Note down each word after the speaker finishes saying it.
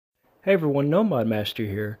Hey everyone, NoModMaster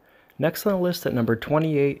here. Next on the list at number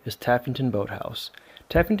 28 is Taffington Boathouse.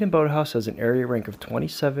 Taffington Boathouse has an area rank of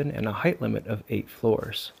 27 and a height limit of 8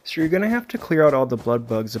 floors. So you're going to have to clear out all the blood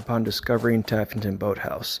bugs upon discovering Taffington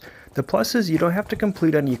Boathouse. The plus is you don't have to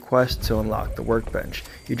complete any quests to unlock the workbench.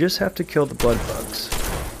 You just have to kill the blood bugs.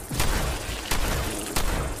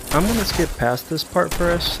 I'm going to skip past this part for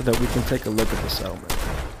us so that we can take a look at the settlement.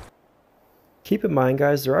 Keep in mind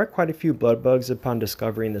guys, there are quite a few blood bugs upon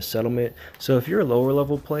discovering the settlement, so if you're a lower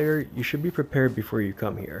level player, you should be prepared before you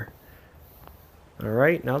come here.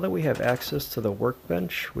 Alright, now that we have access to the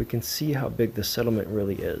workbench, we can see how big the settlement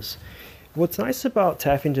really is. What's nice about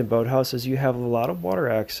Taffington Boathouse is you have a lot of water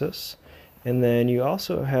access, and then you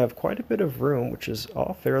also have quite a bit of room, which is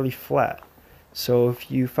all fairly flat. So if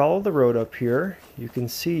you follow the road up here, you can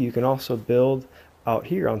see you can also build out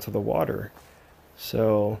here onto the water.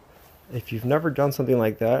 So if you've never done something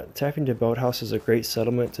like that, Taffington Boathouse is a great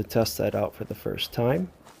settlement to test that out for the first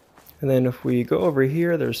time. And then if we go over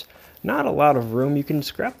here, there's not a lot of room. You can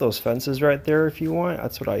scrap those fences right there if you want.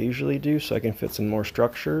 That's what I usually do so I can fit some more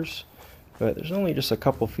structures. But there's only just a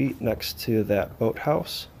couple feet next to that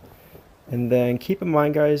boathouse. And then keep in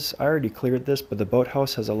mind guys, I already cleared this, but the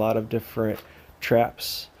boathouse has a lot of different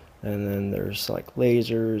traps. And then there's like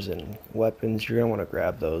lasers and weapons. You're going to want to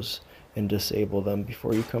grab those and disable them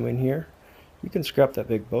before you come in here. You can scrap that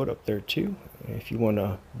big boat up there too if you want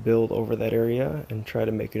to build over that area and try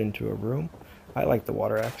to make it into a room. I like the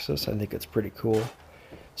water access. I think it's pretty cool.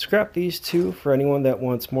 Scrap these two for anyone that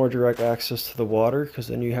wants more direct access to the water, because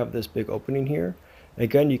then you have this big opening here.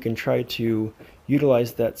 Again, you can try to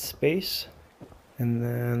utilize that space. And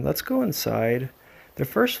then let's go inside. The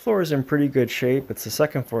first floor is in pretty good shape. It's the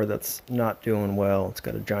second floor that's not doing well. It's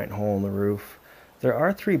got a giant hole in the roof. There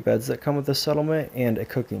are 3 beds that come with the settlement and a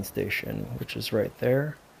cooking station, which is right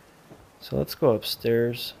there. So let's go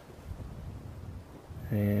upstairs.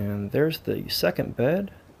 And there's the second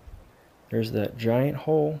bed. There's that giant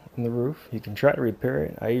hole in the roof. You can try to repair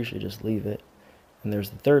it. I usually just leave it. And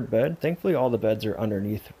there's the third bed. Thankfully all the beds are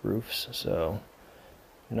underneath roofs, so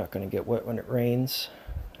you're not going to get wet when it rains.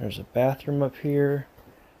 There's a bathroom up here.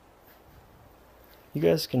 You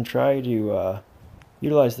guys can try to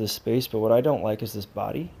utilize this space, but what I don't like is this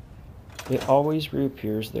body. It always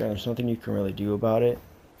reappears there and there's nothing you can really do about it.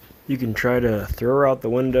 You can try to throw her out the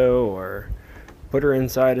window or put her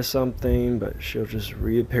inside of something, but she'll just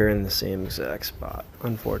reappear in the same exact spot,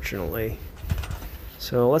 unfortunately.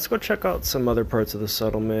 So let's go check out some other parts of the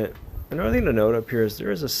settlement. Another thing to note up here is there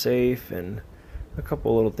is a safe and a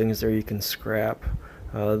couple little things there you can scrap.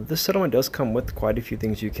 This settlement does come with quite a few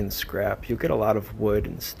things you can scrap. You'll get a lot of wood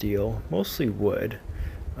and steel, mostly wood.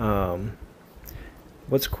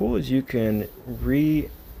 What's cool is you can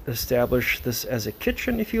re-establish this as a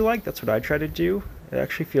kitchen if you like. That's what I try to do. It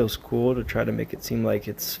actually feels cool to try to make it seem like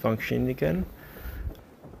it's functioning again.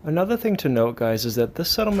 Another thing to note guys is that this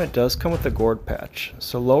settlement does come with a gourd patch,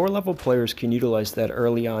 so lower level players can utilize that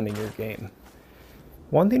early on in your game.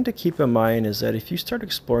 One thing to keep in mind is that if you start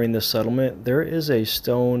exploring this settlement, there is a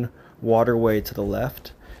stone waterway to the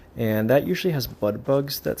left, and that usually has blood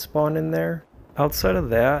bugs that spawn in there. Outside of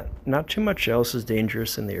that, not too much else is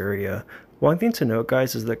dangerous in the area. One thing to note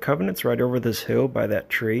guys is that Covenant's right over this hill by that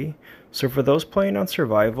tree, so for those playing on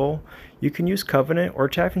survival, you can use Covenant or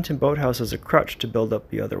Taffington Boathouse as a crutch to build up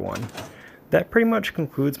the other one. That pretty much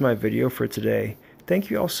concludes my video for today. Thank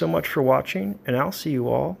you all so much for watching, and I'll see you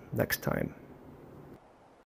all next time.